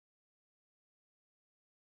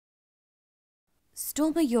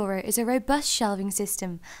Stormor Euro is a robust shelving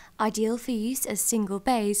system, ideal for use as single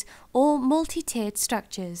bays or multi-tiered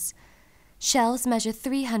structures. Shelves measure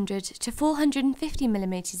 300 to 450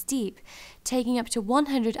 mm deep, taking up to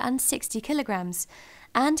 160 kg,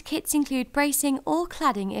 and kits include bracing or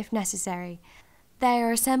cladding if necessary. They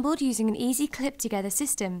are assembled using an easy clip-together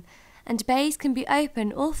system, and bays can be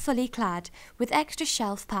open or fully clad with extra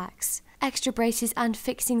shelf packs. Extra braces and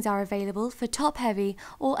fixings are available for top-heavy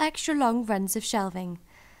or extra-long runs of shelving.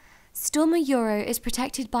 Stormor Euro is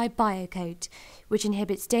protected by BioCoat, which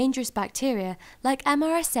inhibits dangerous bacteria like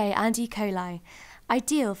MRSA and E. coli,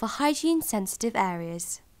 ideal for hygiene-sensitive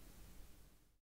areas.